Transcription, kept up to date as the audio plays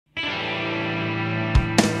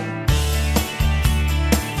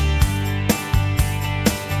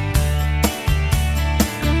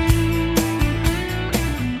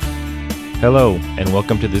Hello, and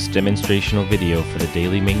welcome to this demonstrational video for the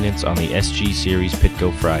daily maintenance on the SG Series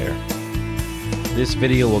Pitco Fryer. This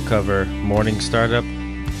video will cover morning startup,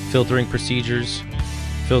 filtering procedures,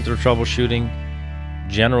 filter troubleshooting,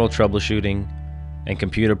 general troubleshooting, and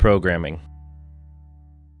computer programming.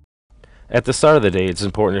 At the start of the day, it's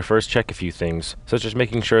important to first check a few things, such as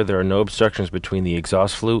making sure there are no obstructions between the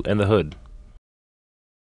exhaust flue and the hood.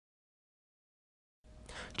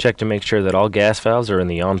 Check to make sure that all gas valves are in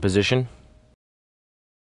the on position,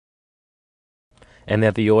 and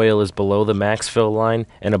that the oil is below the max fill line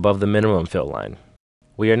and above the minimum fill line.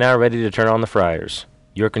 We are now ready to turn on the fryers.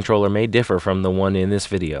 Your controller may differ from the one in this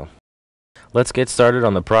video. Let's get started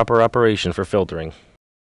on the proper operation for filtering.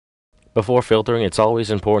 Before filtering, it's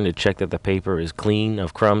always important to check that the paper is clean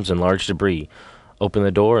of crumbs and large debris. Open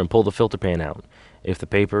the door and pull the filter pan out. If the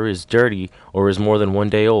paper is dirty or is more than 1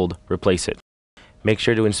 day old, replace it. Make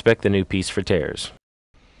sure to inspect the new piece for tears.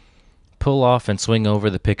 Pull off and swing over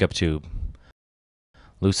the pickup tube.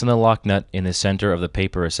 Loosen the lock nut in the center of the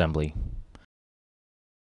paper assembly.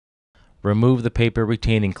 Remove the paper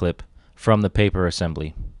retaining clip from the paper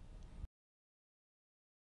assembly.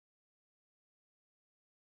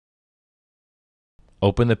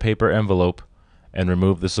 Open the paper envelope and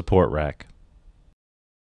remove the support rack.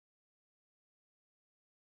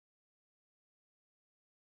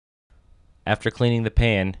 After cleaning the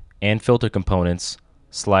pan and filter components,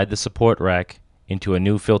 slide the support rack into a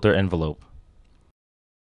new filter envelope.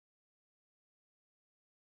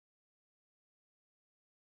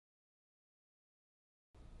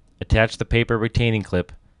 Attach the paper retaining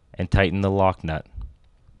clip and tighten the lock nut.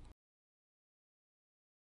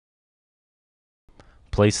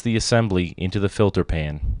 Place the assembly into the filter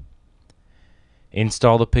pan.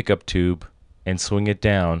 Install the pickup tube and swing it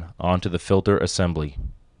down onto the filter assembly.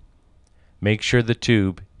 Make sure the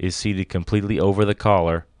tube is seated completely over the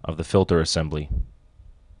collar of the filter assembly.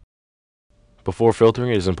 Before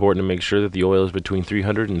filtering, it is important to make sure that the oil is between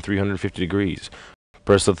 300 and 350 degrees.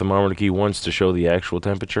 Press the thermometer key once to show the actual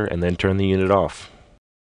temperature and then turn the unit off.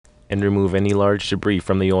 And remove any large debris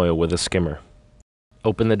from the oil with a skimmer.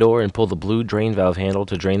 Open the door and pull the blue drain valve handle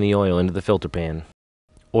to drain the oil into the filter pan.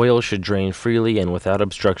 Oil should drain freely and without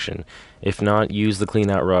obstruction. If not, use the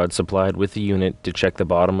cleanout rod supplied with the unit to check the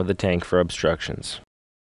bottom of the tank for obstructions.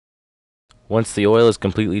 Once the oil is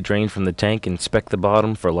completely drained from the tank, inspect the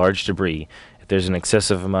bottom for large debris. If there's an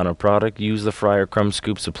excessive amount of product, use the fryer crumb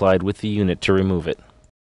scoop supplied with the unit to remove it.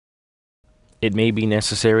 It may be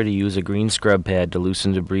necessary to use a green scrub pad to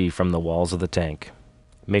loosen debris from the walls of the tank.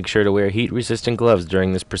 Make sure to wear heat-resistant gloves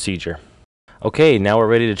during this procedure. Okay, now we're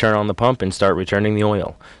ready to turn on the pump and start returning the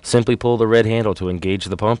oil. Simply pull the red handle to engage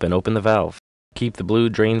the pump and open the valve. Keep the blue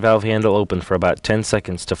drain valve handle open for about 10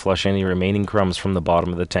 seconds to flush any remaining crumbs from the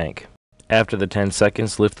bottom of the tank. After the 10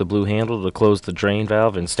 seconds, lift the blue handle to close the drain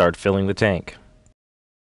valve and start filling the tank.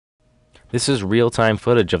 This is real-time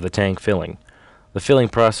footage of the tank filling. The filling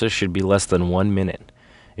process should be less than 1 minute.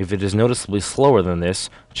 If it is noticeably slower than this,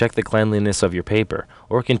 check the cleanliness of your paper,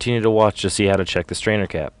 or continue to watch to see how to check the strainer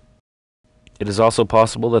cap. It is also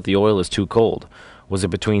possible that the oil is too cold. Was it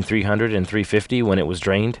between 300 and 350 when it was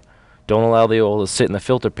drained? Don't allow the oil to sit in the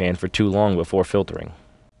filter pan for too long before filtering.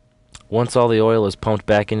 Once all the oil is pumped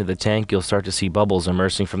back into the tank, you'll start to see bubbles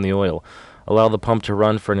emerging from the oil. Allow the pump to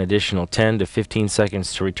run for an additional 10 to 15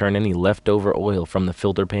 seconds to return any leftover oil from the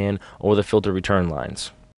filter pan or the filter return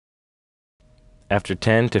lines. After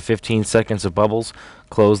 10 to 15 seconds of bubbles,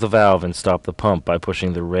 close the valve and stop the pump by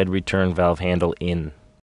pushing the red return valve handle in.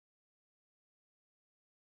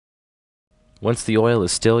 Once the oil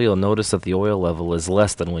is still, you'll notice that the oil level is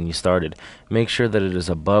less than when you started. Make sure that it is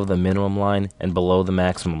above the minimum line and below the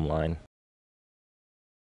maximum line.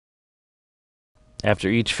 After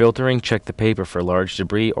each filtering, check the paper for large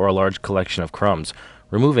debris or a large collection of crumbs.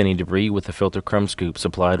 Remove any debris with the filter crumb scoop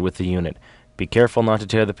supplied with the unit. Be careful not to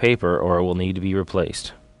tear the paper or it will need to be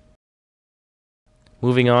replaced.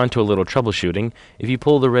 Moving on to a little troubleshooting, if you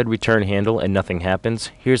pull the red return handle and nothing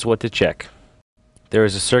happens, here's what to check. There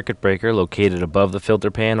is a circuit breaker located above the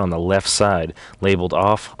filter pan on the left side, labeled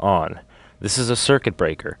off, on. This is a circuit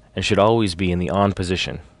breaker and should always be in the on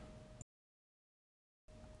position.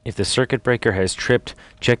 If the circuit breaker has tripped,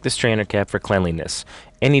 check the strainer cap for cleanliness.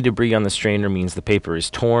 Any debris on the strainer means the paper is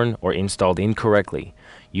torn or installed incorrectly.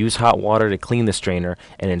 Use hot water to clean the strainer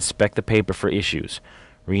and inspect the paper for issues.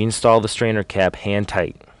 Reinstall the strainer cap hand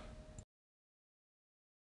tight.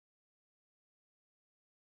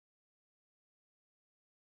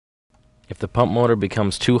 If the pump motor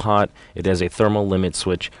becomes too hot, it has a thermal limit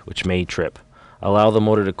switch which may trip. Allow the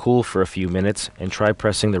motor to cool for a few minutes and try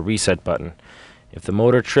pressing the reset button. If the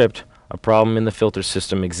motor tripped, a problem in the filter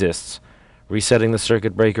system exists. Resetting the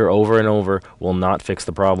circuit breaker over and over will not fix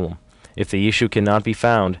the problem. If the issue cannot be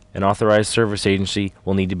found, an authorized service agency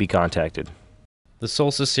will need to be contacted. The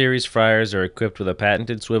Solstice series fryers are equipped with a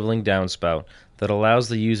patented swiveling downspout that allows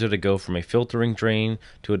the user to go from a filtering drain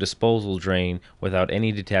to a disposal drain without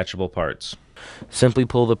any detachable parts. Simply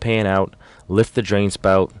pull the pan out, lift the drain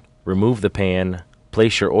spout, remove the pan,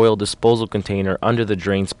 place your oil disposal container under the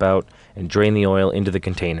drain spout, and drain the oil into the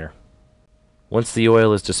container. Once the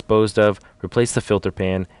oil is disposed of, replace the filter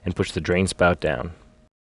pan and push the drain spout down.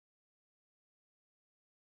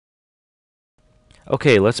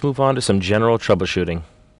 Okay, let's move on to some general troubleshooting.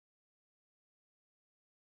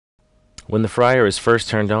 When the fryer is first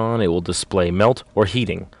turned on, it will display melt or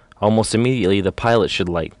heating. Almost immediately, the pilot should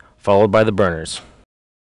light, followed by the burners.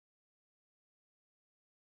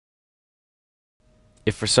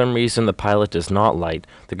 If for some reason the pilot does not light,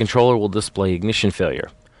 the controller will display ignition failure.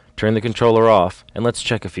 Turn the controller off, and let's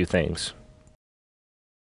check a few things.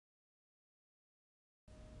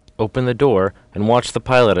 Open the door and watch the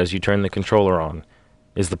pilot as you turn the controller on.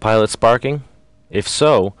 Is the pilot sparking? If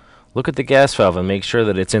so, look at the gas valve and make sure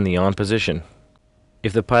that it's in the on position.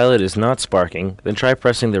 If the pilot is not sparking, then try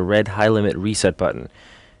pressing the red high limit reset button.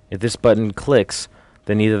 If this button clicks,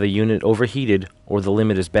 then either the unit overheated or the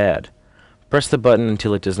limit is bad. Press the button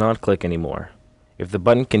until it does not click anymore. If the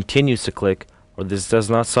button continues to click, or this does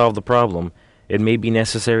not solve the problem, it may be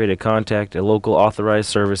necessary to contact a local authorized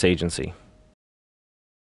service agency.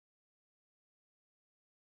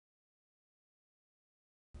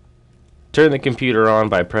 Turn the computer on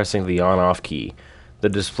by pressing the on-off key. The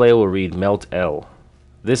display will read Melt L.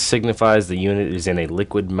 This signifies the unit is in a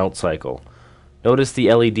liquid melt cycle. Notice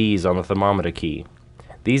the LEDs on the thermometer key.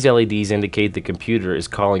 These LEDs indicate the computer is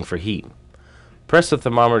calling for heat. Press the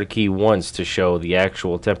thermometer key once to show the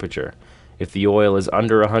actual temperature. If the oil is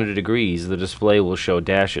under 100 degrees, the display will show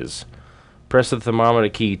dashes. Press the thermometer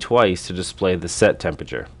key twice to display the set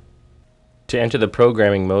temperature. To enter the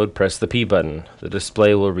programming mode, press the P button. The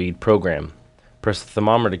display will read Program. Press the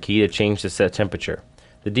thermometer key to change the set temperature.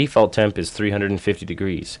 The default temp is 350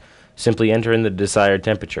 degrees. Simply enter in the desired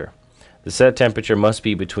temperature. The set temperature must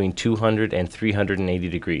be between 200 and 380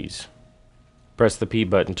 degrees. Press the P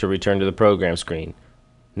button to return to the program screen.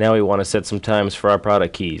 Now we want to set some times for our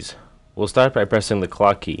product keys. We'll start by pressing the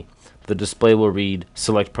clock key. The display will read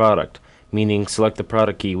Select Product, meaning select the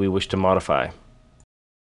product key we wish to modify.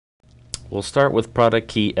 We'll start with product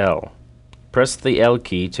key L. Press the L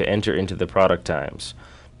key to enter into the product times.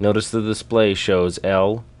 Notice the display shows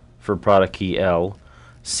L for product key L,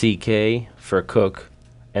 CK for cook,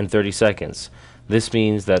 and 30 seconds. This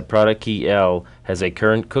means that product key L has a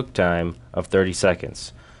current cook time of 30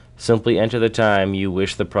 seconds. Simply enter the time you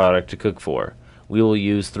wish the product to cook for. We will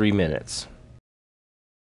use 3 minutes.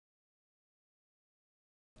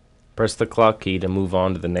 Press the clock key to move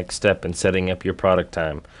on to the next step in setting up your product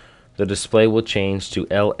time. The display will change to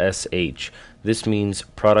LSH. This means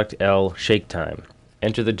product L shake time.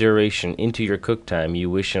 Enter the duration into your cook time you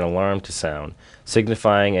wish an alarm to sound,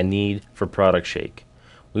 signifying a need for product shake.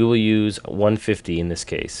 We will use 150 in this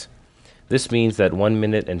case. This means that 1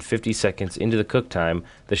 minute and 50 seconds into the cook time,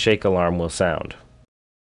 the shake alarm will sound.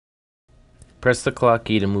 Press the clock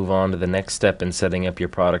key to move on to the next step in setting up your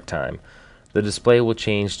product time. The display will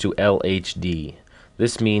change to LHD.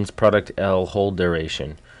 This means product L hold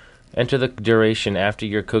duration. Enter the duration after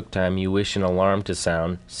your cook time you wish an alarm to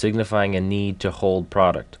sound, signifying a need to hold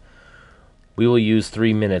product. We will use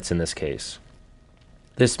 3 minutes in this case.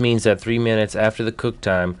 This means that 3 minutes after the cook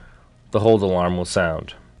time, the hold alarm will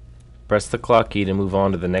sound. Press the clock key to move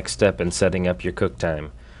on to the next step in setting up your cook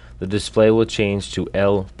time. The display will change to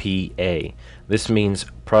LPA. This means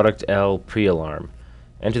product L pre-alarm.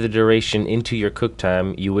 Enter the duration into your cook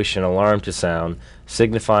time you wish an alarm to sound,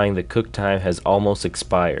 signifying the cook time has almost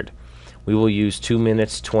expired. We will use 2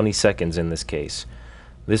 minutes 20 seconds in this case.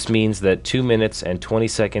 This means that 2 minutes and 20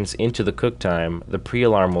 seconds into the cook time, the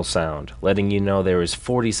pre-alarm will sound, letting you know there is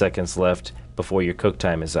 40 seconds left before your cook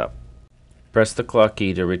time is up. Press the clock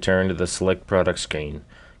key to return to the Select Product screen.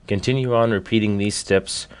 Continue on repeating these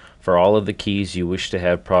steps for all of the keys you wish to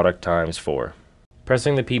have product times for.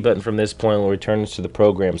 Pressing the P button from this point will return us to the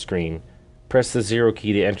program screen. Press the 0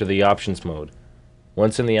 key to enter the options mode.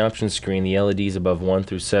 Once in the options screen, the LEDs above 1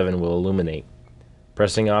 through 7 will illuminate.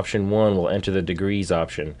 Pressing option 1 will enter the degrees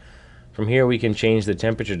option. From here we can change the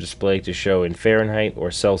temperature display to show in Fahrenheit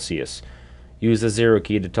or Celsius. Use the 0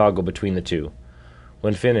 key to toggle between the two.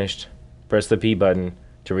 When finished, press the P button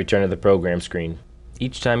to return to the program screen.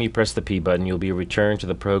 Each time you press the P button, you'll be returned to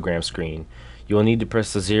the program screen. You will need to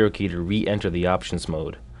press the 0 key to re-enter the options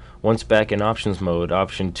mode. Once back in options mode,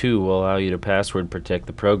 option 2 will allow you to password protect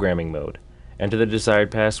the programming mode. Enter the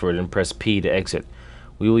desired password and press P to exit.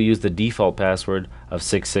 We will use the default password of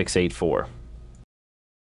 6684.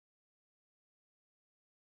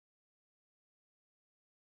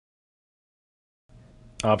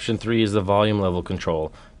 Option 3 is the volume level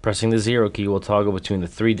control. Pressing the 0 key will toggle between the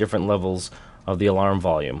 3 different levels of the alarm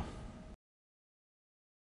volume.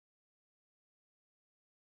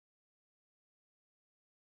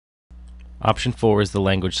 Option 4 is the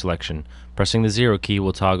language selection. Pressing the 0 key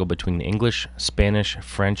will toggle between English, Spanish,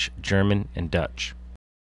 French, German, and Dutch.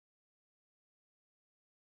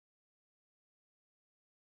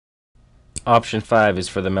 Option 5 is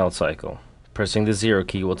for the melt cycle. Pressing the 0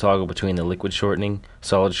 key will toggle between the liquid shortening,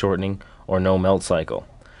 solid shortening, or no melt cycle.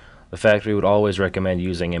 The factory would always recommend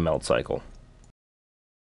using a melt cycle.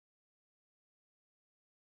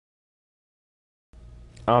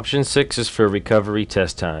 Option 6 is for recovery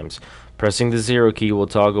test times. Pressing the 0 key will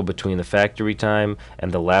toggle between the factory time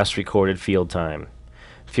and the last recorded field time.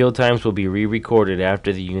 Field times will be re-recorded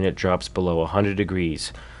after the unit drops below 100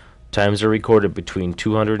 degrees. Times are recorded between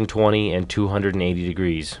 220 and 280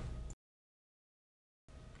 degrees.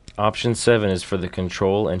 Option 7 is for the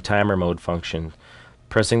control and timer mode function.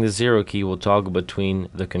 Pressing the 0 key will toggle between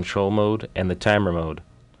the control mode and the timer mode.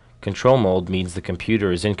 Control mode means the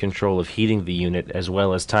computer is in control of heating the unit as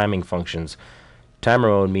well as timing functions. Timer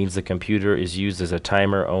mode means the computer is used as a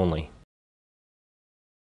timer only.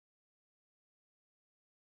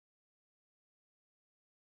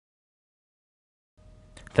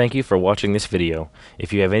 Thank you for watching this video.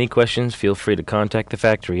 If you have any questions, feel free to contact the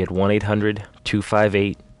factory at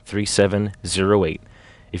 1-800-258-3708.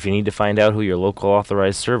 If you need to find out who your local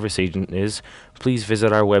authorized service agent is, please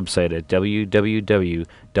visit our website at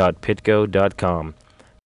www.pitco.com.